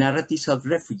 Narratives of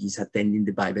refugees attending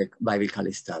the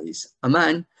biblical studies. A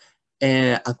man,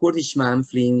 a Kurdish man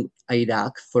fleeing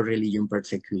Iraq for religion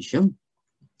persecution,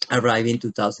 arrived in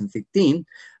 2015,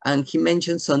 and he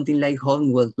mentioned something like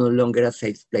home was no longer a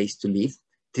safe place to live,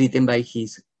 treated by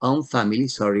his own family,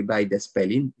 sorry by the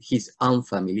spelling, his own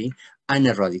family, and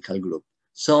a radical group.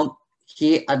 So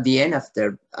he, at the end,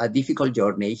 after a difficult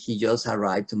journey, he just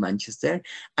arrived to Manchester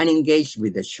and engaged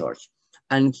with the church.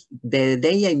 And the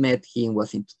day I met him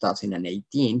was in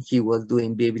 2018. He was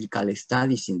doing biblical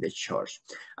studies in the church.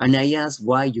 And I asked,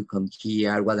 why you come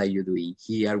here? What are you doing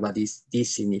here? What is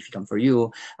this significant for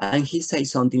you? And he said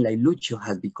something like, Lucho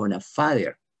has become a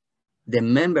father, the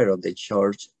member of the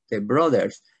church, the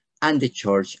brothers, and the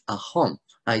church at home.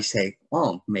 I say,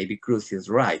 oh, maybe Cruz is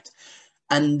right.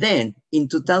 And then in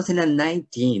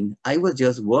 2019, I was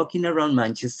just walking around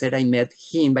Manchester. I met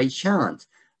him by chance,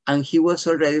 and he was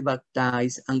already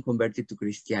baptized and converted to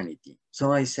Christianity.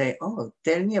 So I say, oh,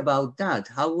 tell me about that.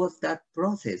 How was that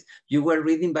process? You were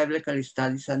reading biblical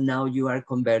studies and now you are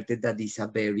converted. That is a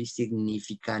very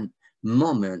significant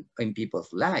moment in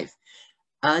people's life.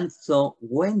 And so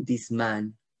when this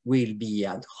man will be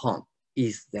at home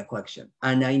is the question.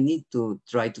 And I need to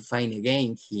try to find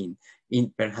again him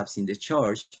perhaps in the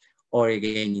church or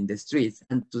again in the streets,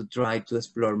 and to try to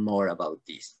explore more about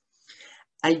this.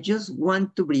 I just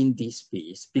want to bring this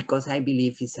piece because I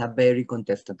believe it's a very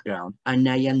contested ground, and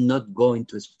I am not going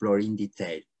to explore in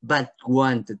detail, but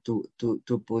wanted to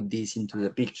put this into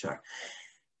the picture.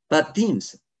 But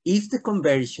teams, is the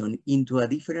conversion into a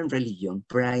different religion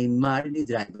primarily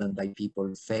driven by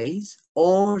people's faith,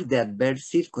 or the adverse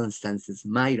circumstances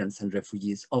migrants and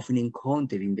refugees often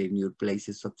encounter in their new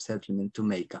places of settlement to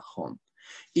make a home?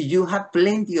 If you have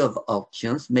plenty of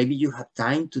options, maybe you have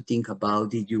time to think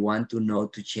about it, you want to know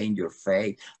to change your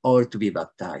faith or to be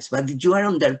baptized. But if you are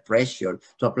under pressure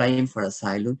to applying for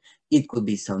asylum, it could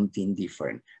be something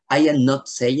different. I am not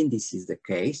saying this is the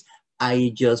case.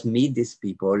 I just meet these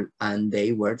people and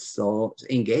they were so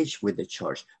engaged with the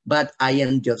church. But I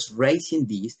am just raising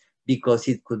this because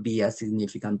it could be a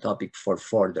significant topic for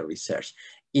further research,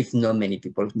 if not many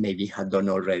people maybe had done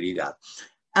already that.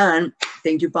 And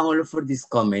thank you, Paolo, for this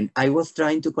comment. I was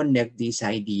trying to connect this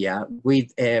idea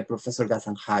with Professor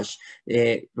Gassanhash,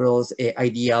 Ro's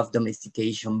idea of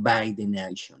domestication by the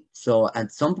nation. So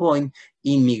at some point,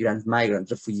 immigrants,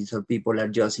 migrants, refugees, or people are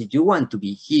just, if you want to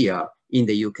be here in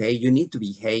the UK, you need to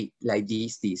behave like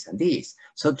this, this, and this.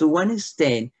 So to one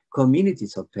extent,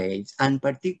 communities of faith and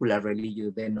particular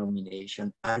religious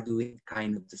denomination are doing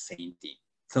kind of the same thing.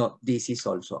 So this is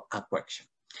also a question.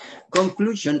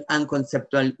 Conclusion and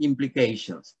conceptual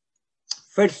implications.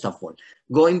 First of all,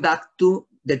 going back to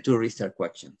the two research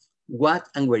questions. What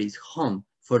and where is home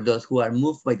for those who are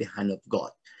moved by the hand of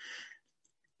God?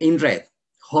 In red,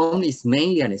 home is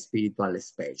mainly an spiritual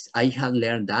space. I have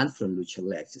learned that from Lucio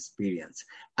Leff's experience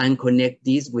and connect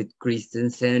this with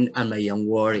Christensen and my own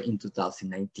work in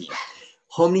 2019.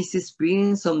 Home is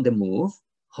experience on the move.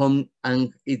 Home,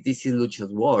 and this is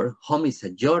Lucio's word, home is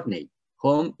a journey.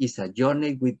 Home is a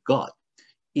journey with God.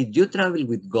 If you travel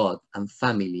with God and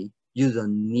family, you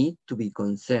don't need to be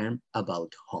concerned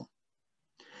about home.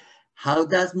 How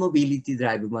does mobility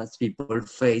driven people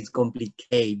face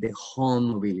complicate the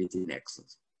home mobility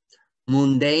nexus?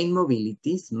 Mundane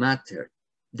mobilities matter.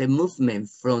 The movement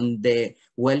from the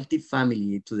wealthy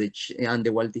family to and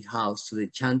the wealthy house to the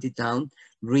shanty town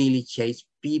really changed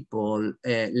people,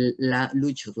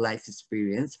 Lucho's life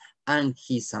experience and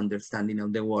his understanding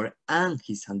of the world and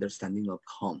his understanding of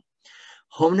home.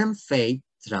 Home and faith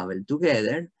travel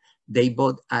together. They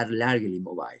both are largely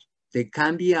mobile. they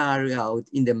can be aired out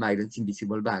in the migrant's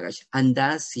invisible baggage. And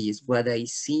that is what I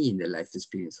see in the life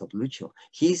experience of Lucho.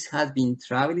 He has been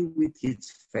traveling with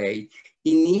his faith,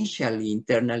 initially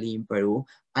internally in Peru,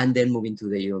 and then moving to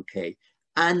the UK.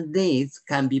 And this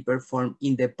can be performed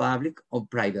in the public or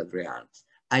private realms.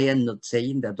 I am not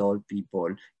saying that all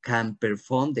people can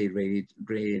perform their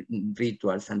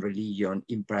rituals and religion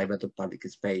in private or public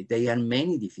space. There are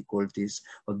many difficulties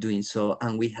of doing so.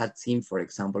 And we had seen, for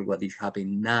example, what is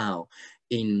happening now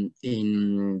in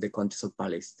the context of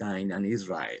Palestine and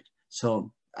Israel.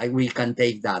 So we can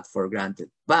take that for granted.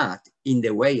 But in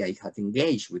the way I have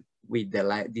engaged with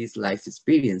this life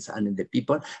experience and the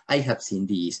people, I have seen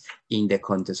this in the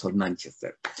context of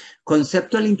Manchester.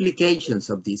 Conceptual implications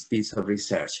of this piece of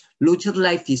research. Lucho's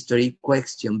life history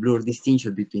questions blur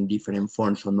distinction between different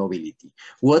forms of nobility.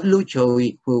 What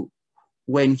Lucho, who,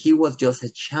 when he was just a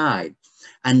child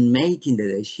and making the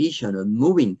decision of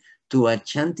moving to a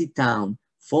shanty town,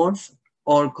 forced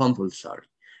or compulsory,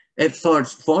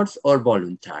 forced or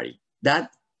voluntary.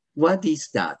 What is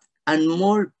that? And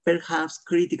more perhaps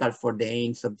critical for the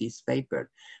aims of this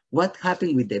paper, what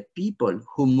happened with the people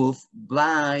who move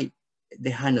by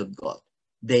the hand of God?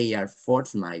 They are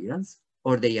forced migrants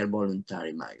or they are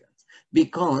voluntary migrants?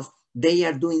 Because they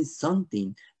are doing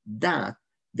something that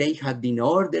they have been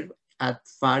ordered as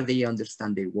far they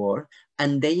understand their work,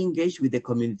 and they engage with the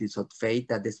communities of faith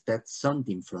that expect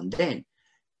something from them.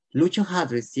 Lucho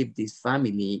had received this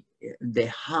family, the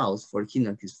house for him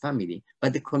and his family,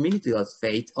 but the community of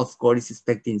faith, of course, is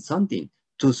expecting something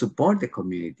to support the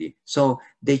community. So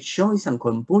the choice and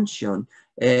compulsion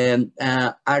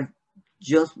are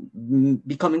just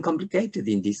becoming complicated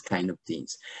in these kind of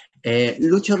things.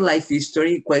 Lucho's life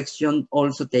history question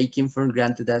also taking for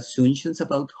granted assumptions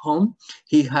about home.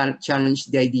 He had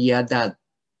challenged the idea that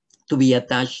to be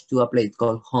attached to a place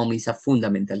called home is a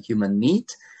fundamental human need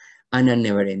and a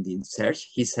never-ending search.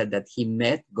 He said that he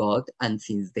met God and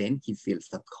since then he feels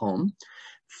at home.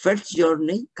 First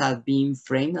journey can be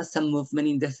framed as a movement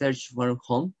in the search for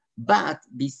home, but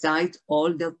besides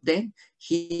all of them,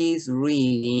 he is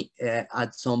really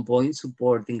at some point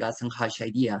supporting us and harsh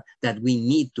idea that we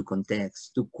need to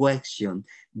context, to question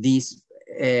this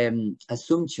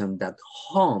assumption that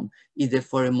home is the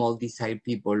formal desire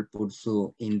people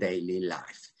pursue in daily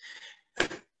life.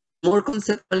 More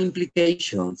conceptual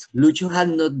implications. Lucho had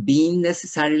not been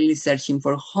necessarily searching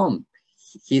for home.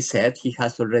 He said he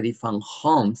has already found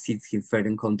home since his first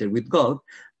encounter with God,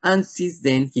 and since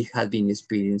then he had been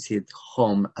experiencing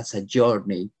home as a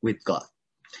journey with God.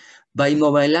 By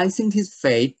mobilizing his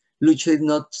faith, Lucho is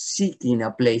not seeking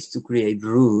a place to create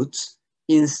roots.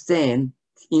 Instead,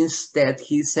 he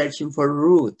is searching for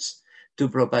roots to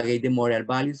propagate the moral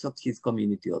values of his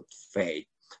community of faith.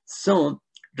 So,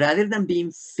 rather than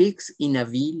being fixed in a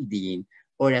building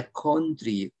or a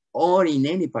country or in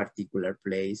any particular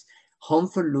place, home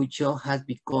for Lucho has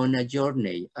become a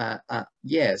journey.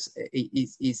 Yes,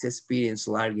 it's experienced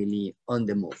largely on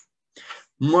the move.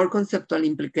 More conceptual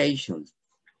implications.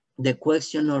 The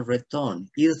question of return.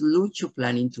 Is Lucho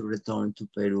planning to return to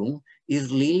Peru?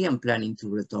 Is Lilian planning to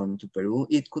return to Peru?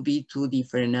 It could be two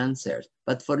different answers,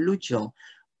 but for Lucho,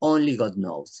 only God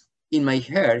knows. In my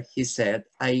heart, he said,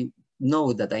 I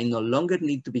know that I no longer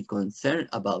need to be concerned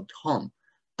about home.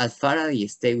 As far as I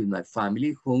stay with my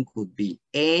family, home could be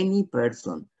any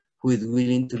person who is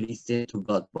willing to listen to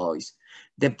God's voice.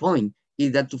 The point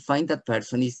is that to find that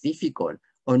person is difficult.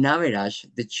 On average,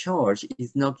 the church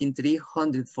is knocking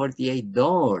 348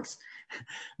 doors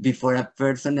before a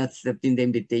person accepting the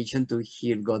invitation to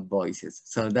hear God's voices.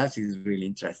 So that is really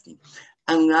interesting.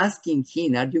 I'm asking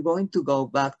him, are you going to go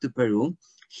back to Peru?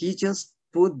 He just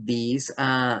put this,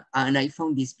 and I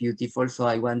found this beautiful, so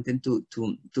I wanted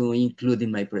to include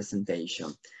in my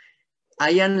presentation.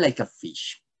 I am like a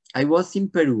fish. I was in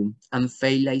Peru and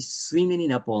felt like swimming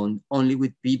in a pond only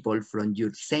with people from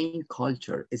your same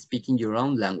culture, speaking your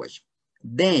own language.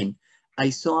 Then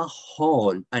I saw a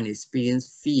hole and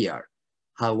experienced fear.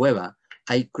 However,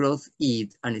 I crossed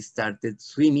it and started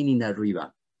swimming in a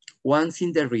river. Once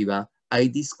in the river, I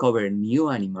discovered new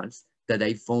animals that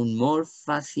I found more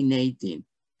fascinating.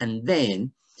 And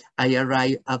then I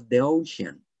arrived at the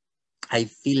ocean. I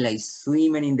feel like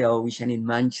swimming in the ocean in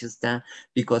Manchester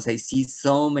because I see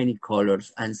so many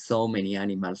colors and so many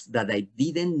animals that I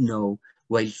didn't know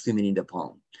while swimming in the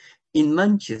pond. In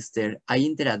Manchester, I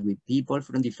interact with people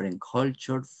from different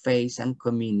cultures, faiths, and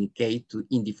communicate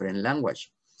in different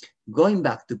language. Going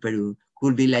back to Peru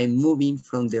could be like moving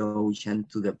from the ocean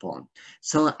to the pond.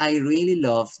 So I really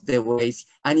love the ways,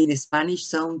 and in Spanish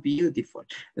sound beautiful.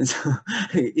 So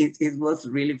it was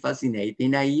really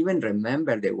fascinating. I even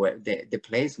remember the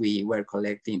place we were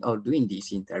collecting or doing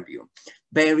this interview.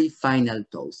 Very final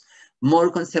thoughts.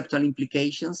 More conceptual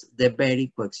implications, the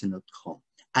very question of home.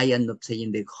 I am not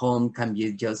saying that home can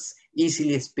be just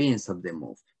easily experienced of the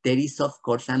move. There is, of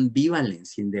course,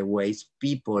 ambivalence in the ways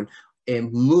people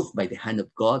moved by the hand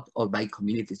of God or by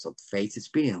communities of faith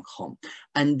experience home.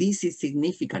 And this is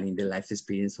significant in the life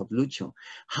experience of Lucho.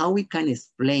 How we can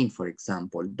explain, for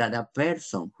example, that a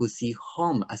person who sees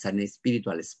home as a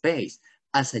spiritual space,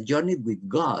 as a journey with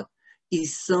God,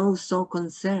 is so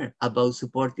concerned about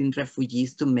supporting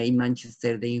refugees to make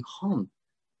Manchester their home.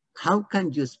 How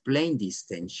can you explain this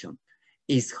tension?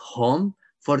 Is home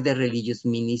for the religious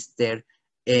minister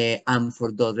and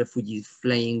for those refugees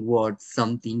fleeing war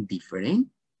something different?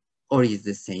 Or is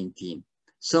the same thing?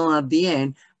 So at the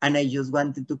end, and I just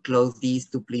wanted to close this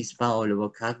to please Paolo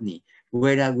Boccagni,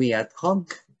 where are we at home?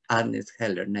 Agnes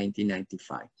Heller,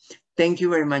 1995. Thank you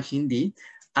very much indeed.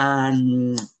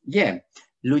 And yeah,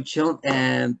 Lucho,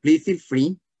 please feel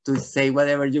free to say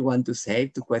whatever you want to say,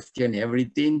 to question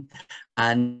everything.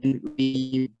 And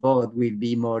we both will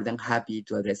be more than happy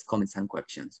to address comments and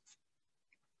questions.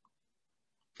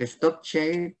 Stop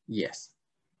share, yes.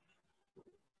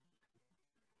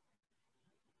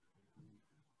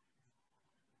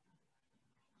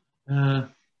 Hello,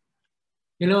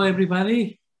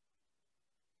 everybody.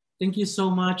 Thank you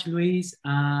so much, Luis,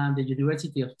 and the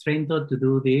University of Trento to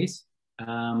do this.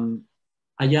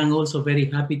 I am also very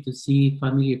happy to see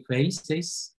familiar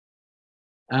faces.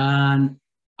 And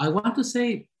I want to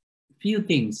say a few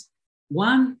things.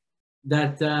 One,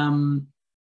 that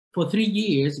for 3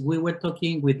 years, we were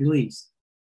talking with Luis,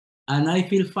 and I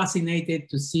feel fascinated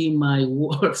to see my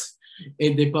works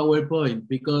in the PowerPoint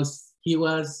because he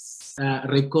was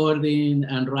recording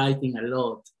and writing a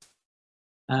lot.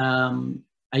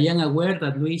 I am aware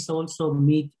that Luis also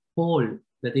met Paul,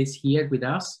 that is here with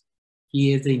us.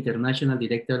 He is the international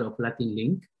director of Latin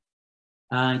Link.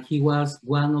 And he was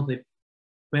one of the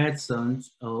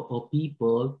persons or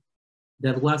people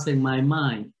that was in my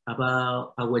mind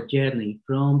about our journey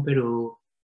from Peru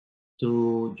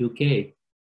to UK.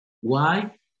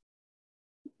 Why?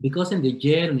 Because in the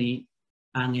journey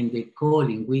and in the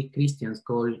calling, we Christians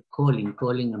call calling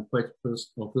and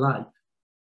purpose of life,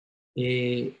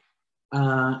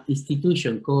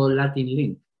 institution called Latin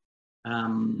Link.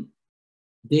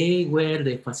 They were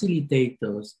the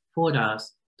facilitators for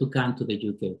us to come to the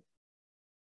UK.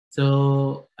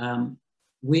 So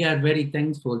we are very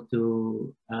thankful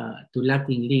to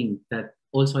Latin Link that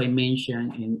also I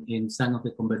mentioned in some of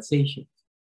the conversations,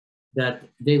 that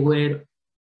they were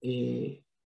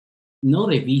not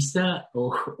the visa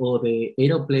or the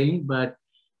aeroplane, but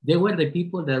they were the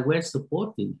people that were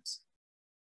supporting us.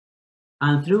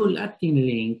 And through Latin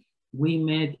Link, we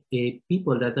met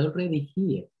people that are already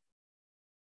here.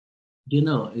 You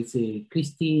know, it's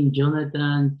Christine,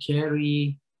 Jonathan,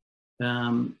 Cherry.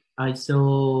 I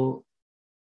saw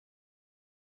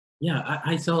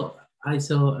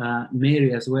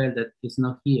Mary as well, that is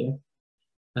not here.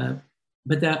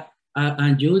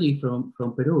 And Judy from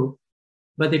Peru.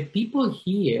 But the people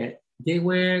here, they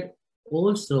were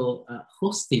also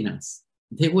hosting us.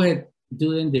 They were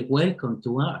doing the welcome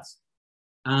to us.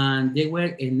 And they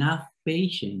were enough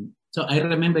patient. So I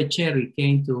remember Cherry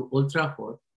came to Old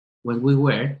Trafford when we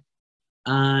were,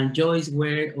 and Joyce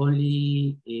were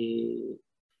only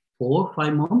 4 or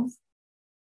 5 months.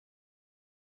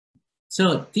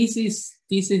 So this is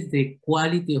the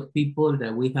quality of people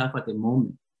that we have at the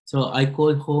moment. So I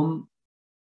call home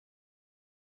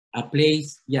a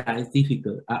place, yeah, it's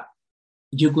difficult.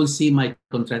 You could see my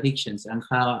contradictions and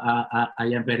how I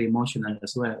am very emotional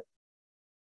as well.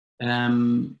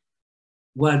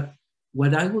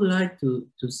 What I would like to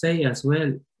say as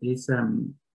well is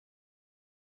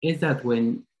that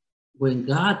when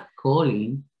God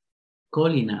calling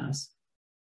us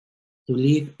to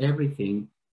leave everything,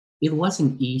 it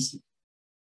wasn't easy.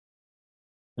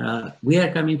 We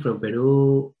are coming from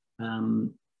Peru.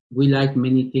 We like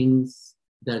many things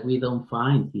that we don't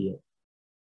find here.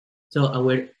 So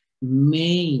our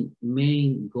main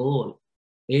goal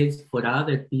is for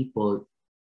other people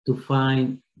to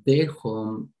find their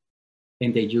home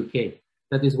in the UK.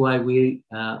 That is why we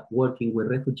are working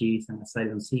with refugees and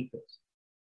asylum seekers.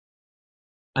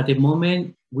 At the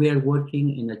moment, we are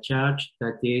working in a church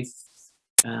that is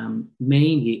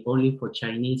mainly only for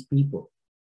Chinese people.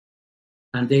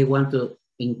 And they want to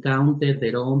encounter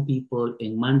their own people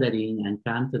in Mandarin and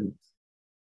Cantonese.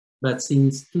 But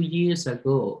since 2 years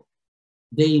ago,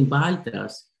 they invite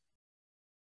us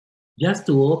just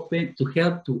to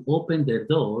help to open their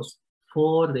doors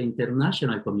for the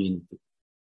international community.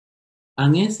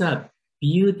 And it's a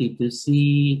beauty to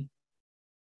see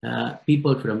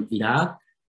people from Iraq,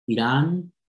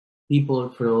 Iran, people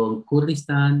from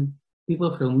Kurdistan,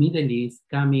 people from Middle East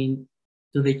coming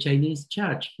to the Chinese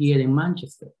church here in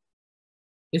Manchester.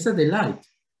 It's a delight,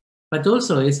 but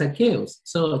also it's a chaos.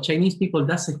 So Chinese people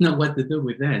doesn't know what to do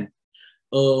with them,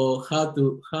 or how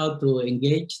to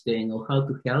engage them, or how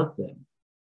to help them.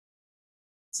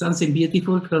 Something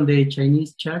beautiful from the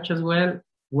Chinese church as well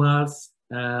was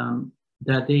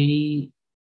that they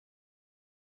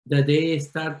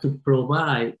start to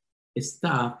provide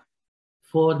stuff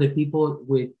for the people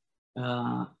with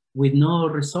no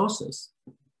resources.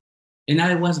 And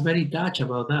I was very touched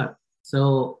about that.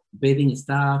 So bedding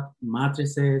stuff,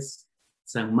 mattresses,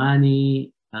 some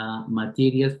money,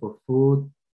 materials for food,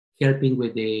 helping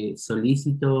with the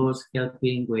solicitors,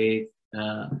 helping with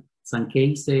some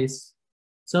cases.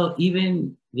 So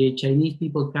even the Chinese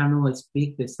people cannot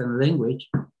speak the same language,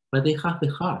 but they have the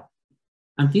heart.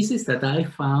 And this is that I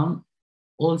found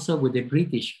also with the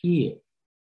British here.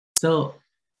 So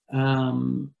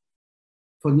for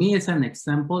me, as an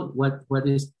example, what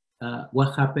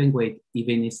happened with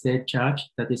Ebenezer Church,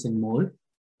 that is in Mall,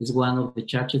 is one of the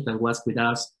churches that was with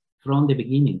us from the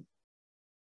beginning.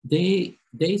 They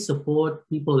support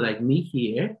people like me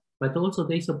here, but also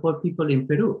they support people in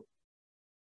Peru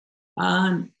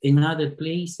and in other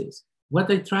places.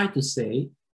 What I try to say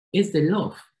is the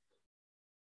love.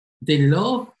 The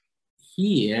love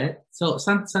here, so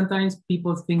sometimes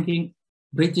people thinking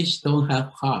British don't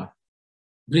have heart.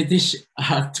 British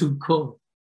are too cold.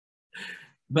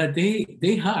 But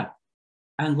they have.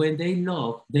 And when they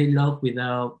love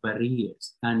without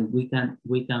barriers. And we can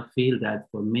feel that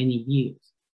for many years.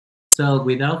 So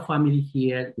without family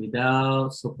here,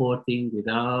 without supporting,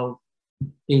 without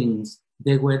things,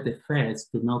 they were the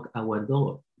first to knock our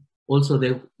door. Also,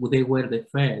 they were the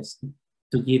first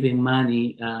to give him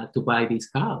money to buy this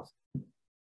house.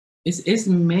 It's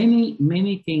many,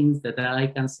 many things that I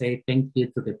can say thank you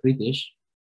to the British,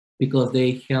 because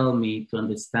they help me to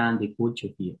understand the culture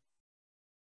here.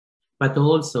 But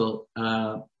also,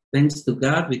 thanks to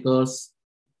God, because,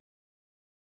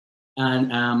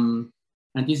 and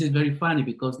this is very funny,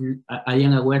 because I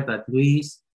am aware that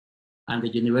Luis and the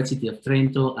University of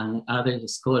Trento and other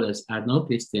scholars are not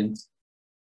Christians,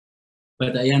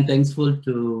 but I am thankful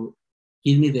to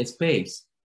give me the space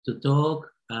to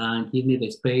talk and give me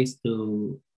the space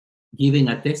to giving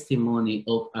a testimony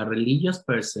of a religious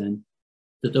person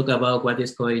to talk about what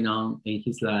is going on in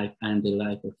his life and the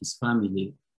life of his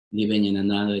family living in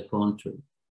another country.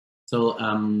 So,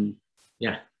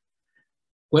 yeah,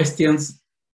 questions